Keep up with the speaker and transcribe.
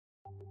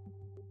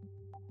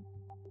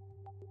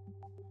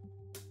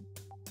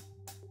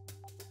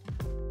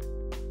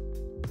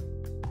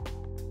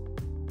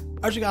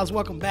Alright, you guys,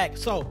 welcome back.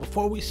 So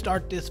before we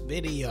start this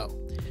video,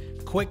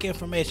 quick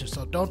information,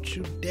 so don't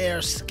you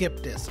dare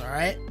skip this. All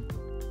right,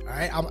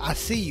 I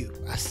see you.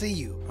 I see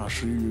you. All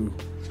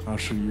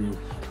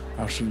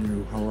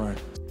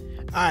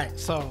right,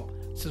 so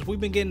since we've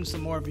been getting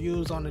some more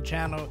views on the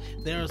channel,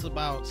 there's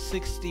about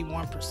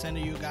 61% of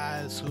you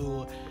guys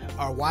who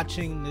are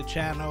watching the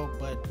channel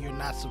but you're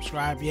not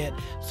subscribed yet,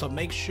 so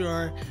make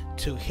sure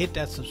to hit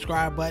that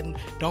subscribe button.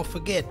 Don't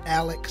forget,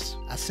 Alex,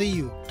 I see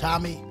you.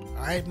 Tommy,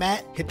 all right,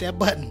 Matt, hit that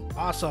button.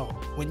 Also,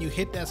 when you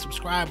hit that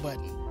subscribe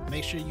button,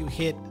 make sure you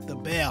hit the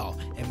bell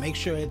and make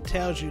sure it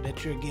tells you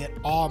that you'll get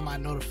all my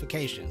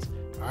notifications.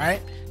 All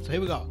right, so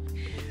here we go.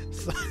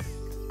 So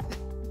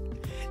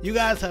you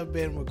guys have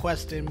been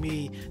requesting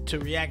me to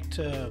react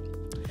to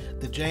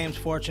the James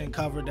Fortune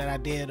cover that I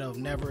did of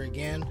Never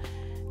Again,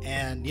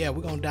 and yeah,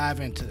 we're gonna dive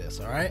into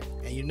this. All right,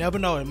 and you never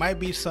know, it might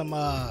be some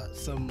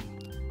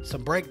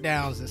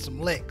breakdowns and some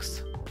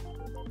licks.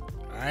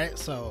 All right,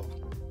 so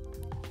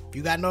if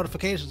you got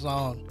notifications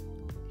on,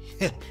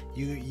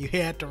 you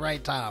here at the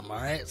right time. All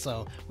right,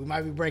 so we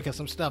might be breaking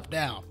some stuff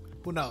down.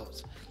 Who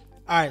knows?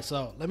 All right,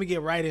 so let me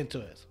get right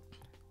into it.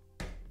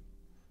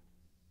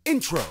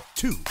 Intro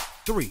 2,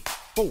 3,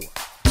 4.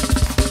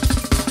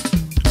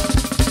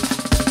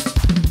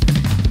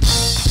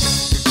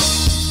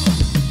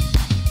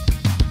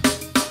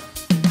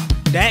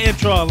 That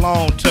intro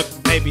alone took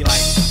maybe like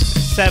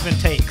 7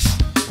 takes.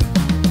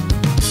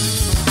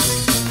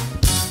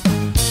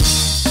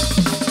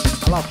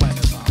 I love playing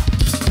this song.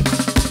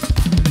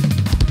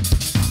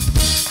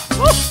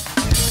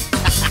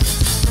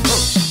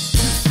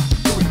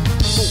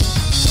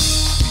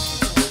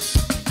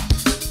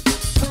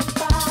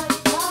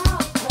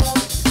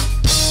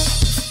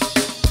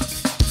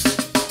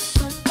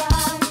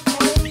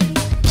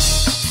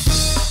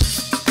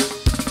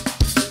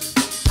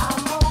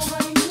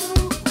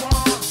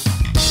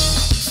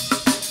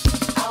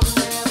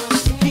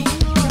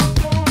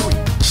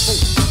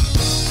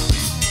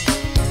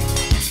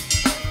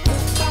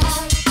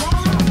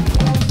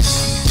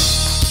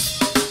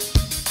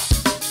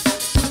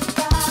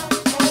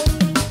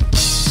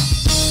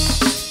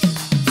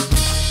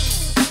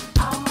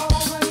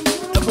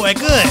 Boy,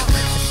 good.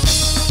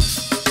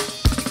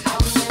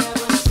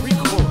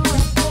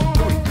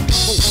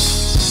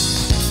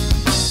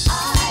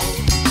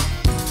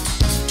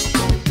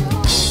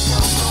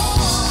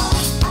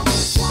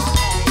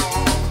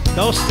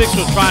 Those sticks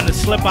were trying to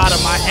slip out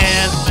of my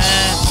hands,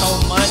 man,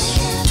 so much.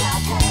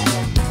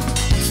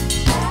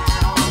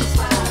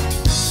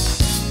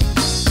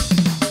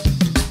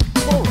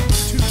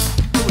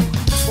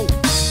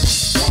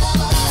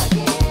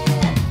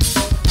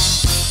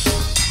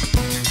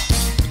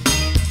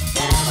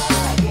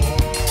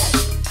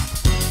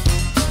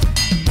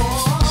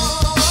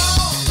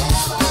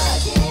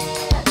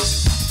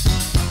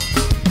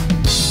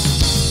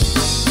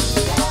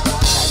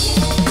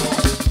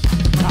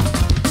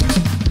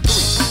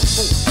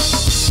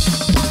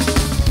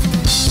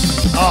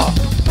 Oh,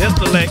 this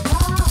the lick.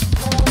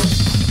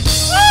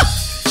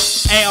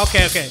 Hey,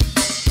 okay.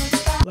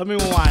 Let me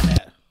rewind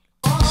that.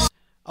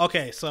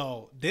 Okay,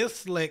 so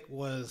this lick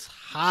was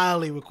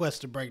highly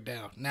requested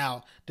breakdown.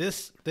 Now,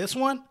 this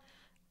one,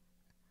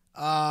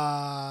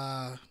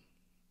 I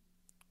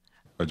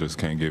just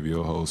can't give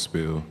you a whole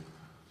spill.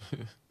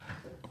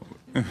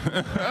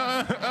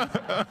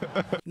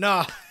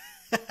 No.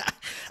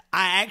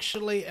 I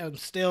actually am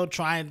still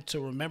trying to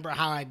remember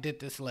how I did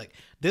this lick.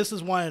 This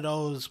is one of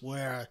those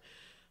where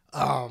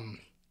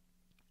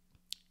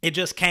it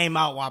just came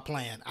out while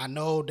playing. I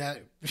know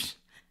that.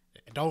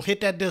 Don't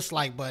hit that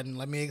dislike button.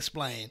 Let me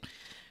explain.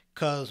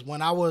 Because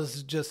when I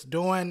was just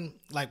doing,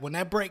 like when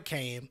that break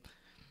came,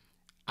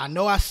 I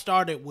know I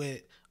started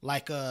with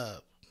like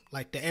the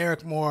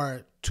Eric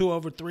Moore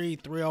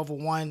 2/3,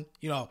 3/1,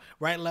 you know,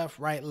 right, left,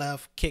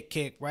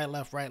 kick, right,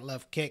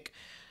 left, kick.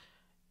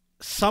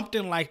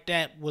 Something like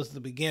that was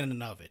the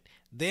beginning of it.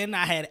 Then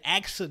I had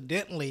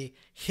accidentally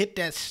hit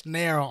that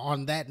snare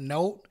on that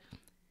note,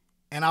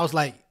 and I was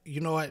like, you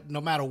know what, no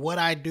matter what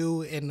I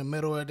do in the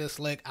middle of this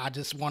lick, I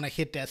just want to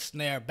hit that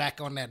snare back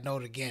on that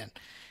note again.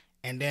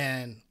 And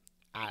then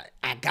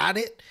I got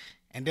it,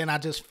 and then I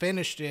just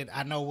finished it,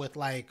 I know, with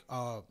like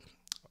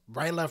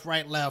right, left,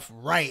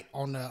 right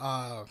on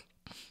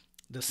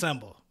the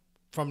cymbal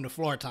from the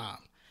floor tom.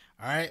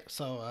 All right,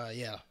 so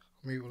yeah,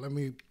 let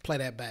me play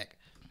that back.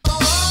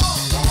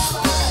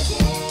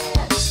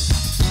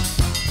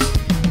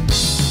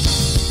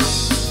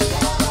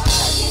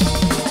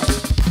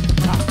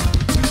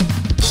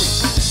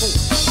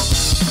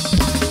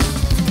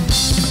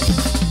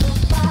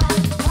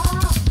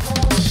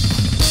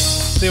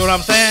 See what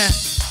I'm saying?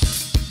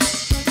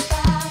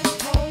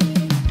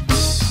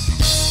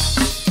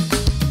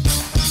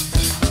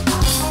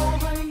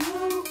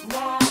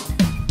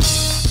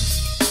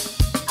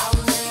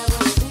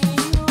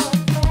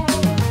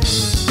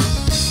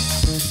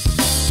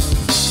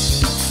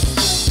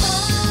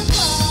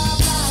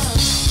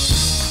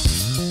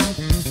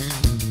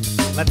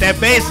 Let that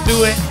bass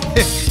do it.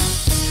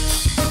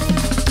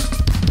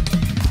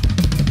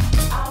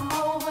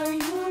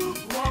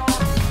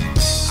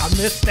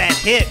 missed that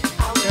hit.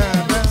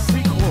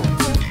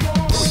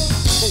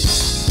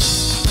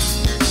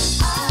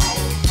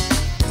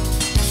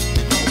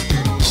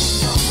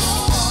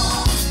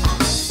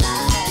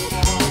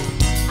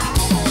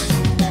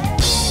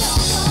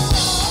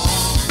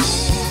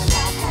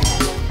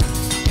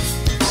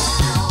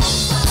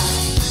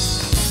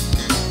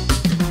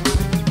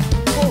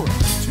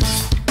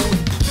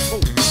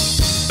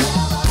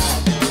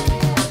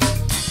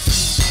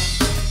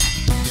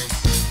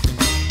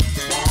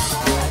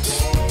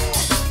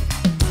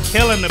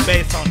 Killing the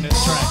bass on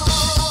this track.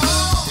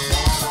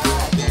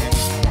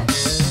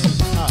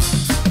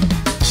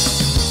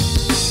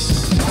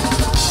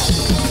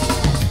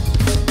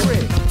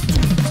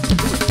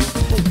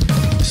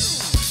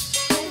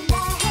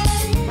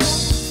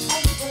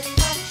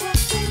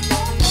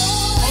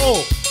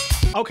 Oh,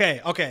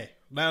 okay.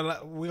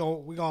 Now we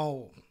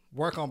gonna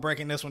work on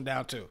breaking this one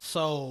down too.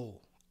 So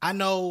I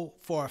know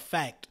for a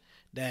fact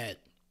that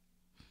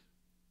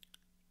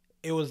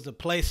it was the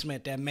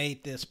placement that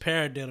made this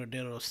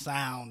paradiddle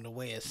sound the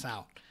way it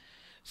sound.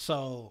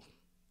 So,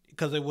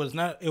 because it was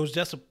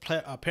just a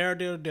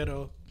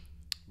paradiddle,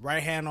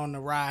 right hand on the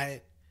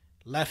ride,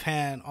 left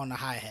hand on the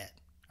hi-hat.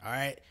 All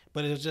right,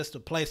 but it was just a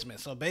placement.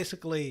 So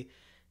basically,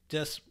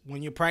 just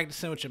when you're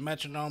practicing with your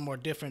metronome or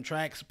different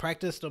tracks,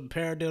 practice the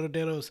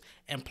paradiddles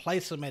and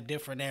place them at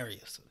different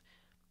areas.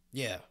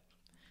 Yeah,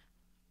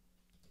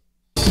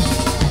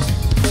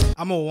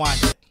 I'm gonna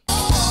wind it.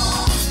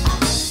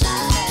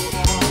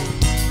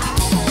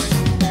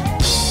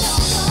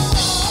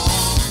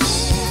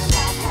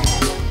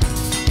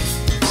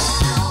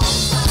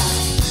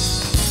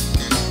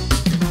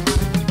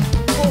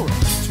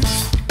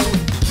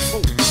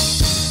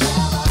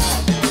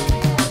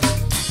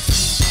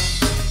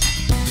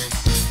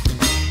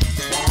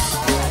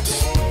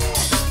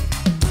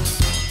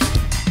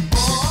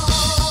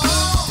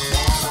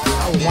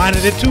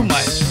 Winded it too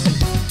much.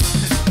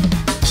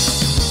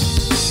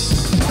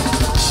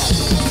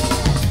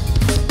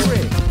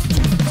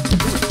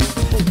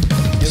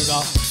 Here we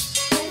go.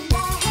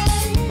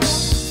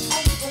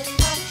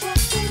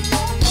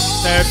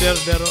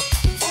 Paradiddle.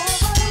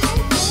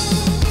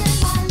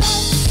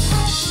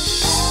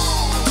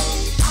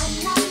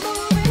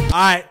 All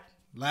right.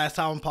 Last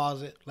time I'm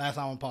pause it.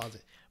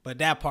 But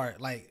that part,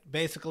 like,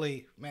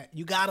 basically, man,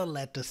 you gotta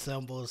let the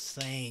cymbals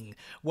sing.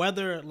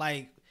 Whether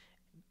like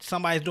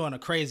somebody's doing a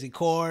crazy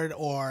chord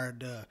or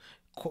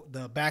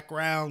the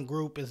background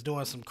group is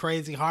doing some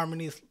crazy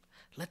harmonies,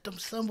 let them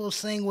cymbals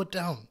sing with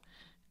them.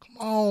 Come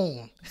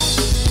on.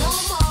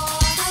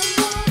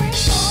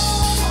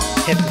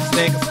 Hit the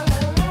sticks.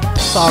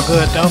 It's all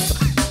good though.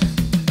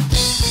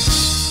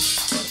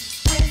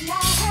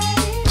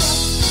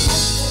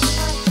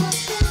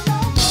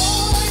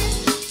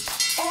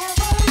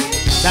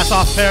 That's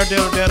off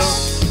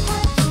paradiddle.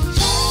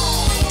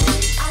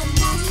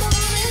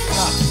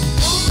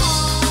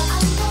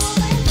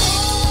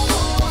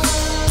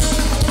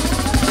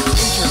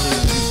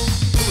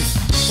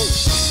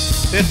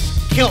 This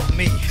killed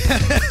me.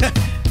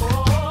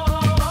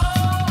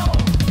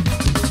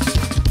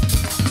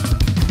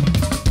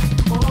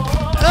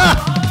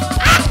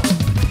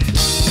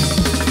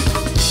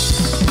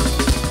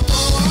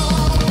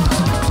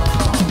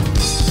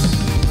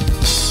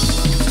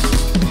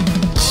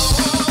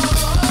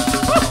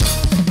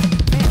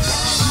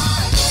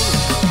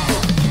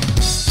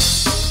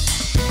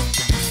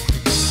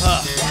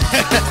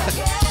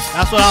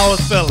 That's what I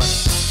was feeling.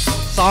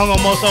 Song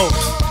almost over.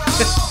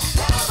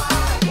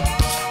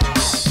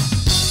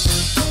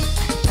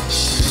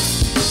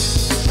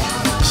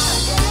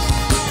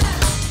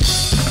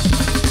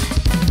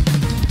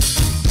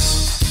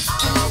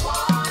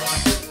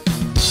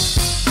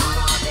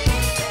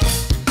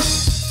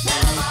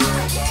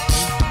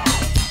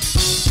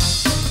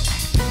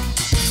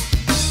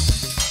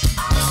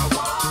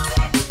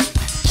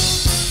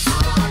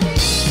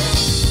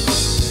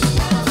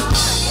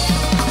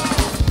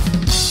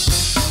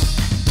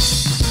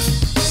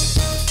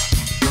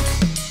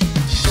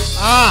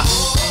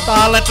 So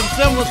I'll let them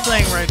cymbals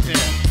sing right there.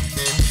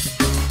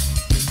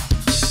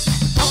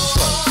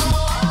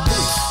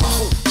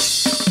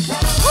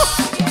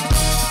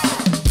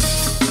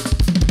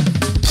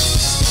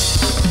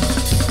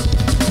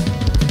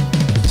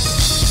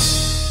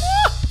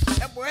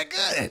 That boy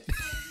good.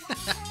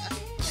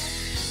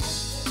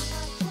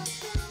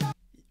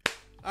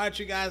 Alright,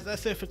 you guys,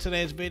 that's it for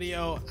today's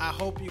video. I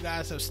hope you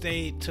guys have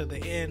stayed to the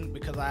end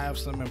because I have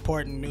some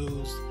important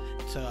news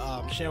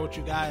to share with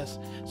you guys.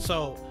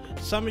 So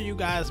some of you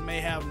guys may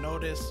have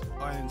noticed,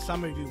 and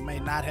some of you may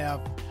not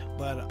have,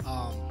 but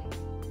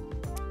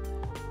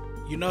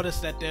you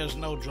notice that there's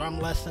no drum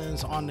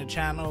lessons on the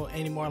channel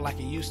anymore like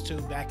it used to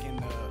back in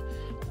the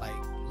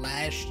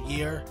last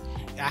year.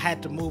 I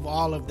had to move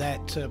all of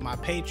that to my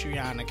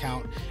Patreon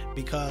account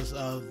because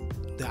of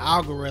the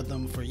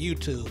algorithm for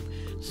YouTube.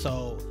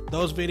 So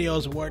those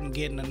videos weren't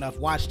getting enough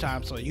watch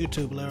time, so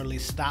YouTube literally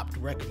stopped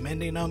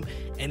recommending them,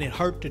 and it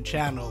hurt the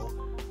channel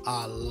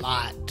a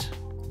lot.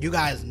 You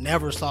guys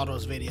never saw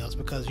those videos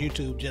because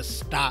YouTube just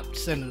stopped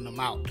sending them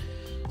out.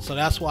 So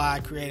that's why I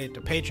created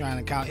the Patreon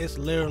account. It's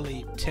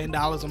literally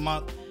 $10 a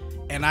month.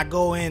 And I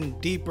go in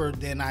deeper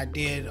than I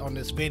did on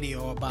this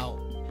video about,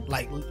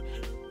 like,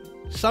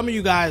 some of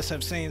you guys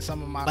have seen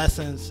some of my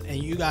lessons,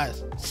 and you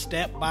guys,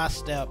 step by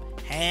step,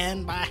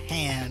 hand by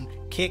hand,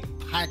 kick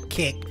by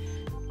kick,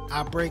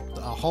 I break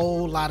a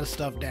whole lot of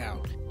stuff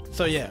down.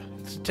 So yeah,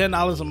 it's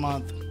 $10 a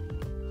month.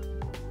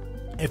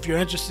 If you're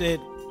interested,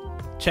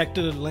 check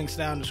the links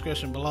down in the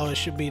description below. It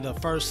should be the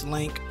first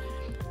link.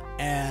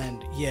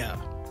 And yeah,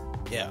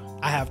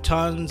 I have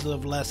tons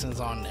of lessons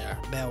on there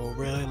that will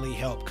really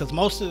help, because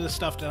most of the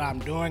stuff that I'm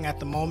doing at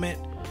the moment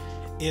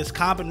is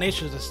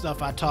combinations of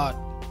stuff I taught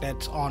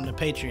that's on the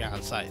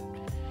Patreon site.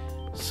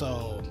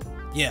 So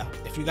yeah,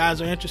 if you guys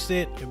are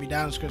interested, it'll be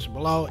down in the description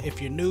below.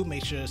 If you're new,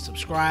 make sure to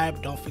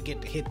subscribe. Don't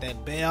forget to hit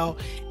that bell.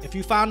 If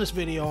you found this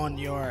video on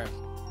your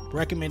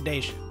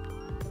recommendation,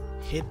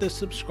 hit the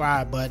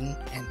subscribe button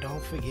and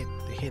don't forget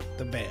to hit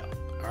the bell.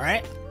 All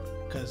right,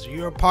 because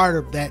you're a part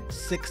of that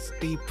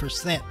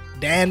 60%.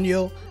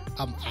 Daniel,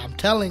 I'm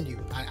telling you,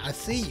 I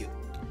see you.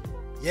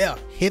 Yeah,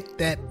 hit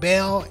that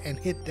bell and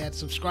hit that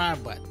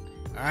subscribe button.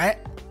 All right,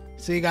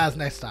 see you guys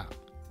next time.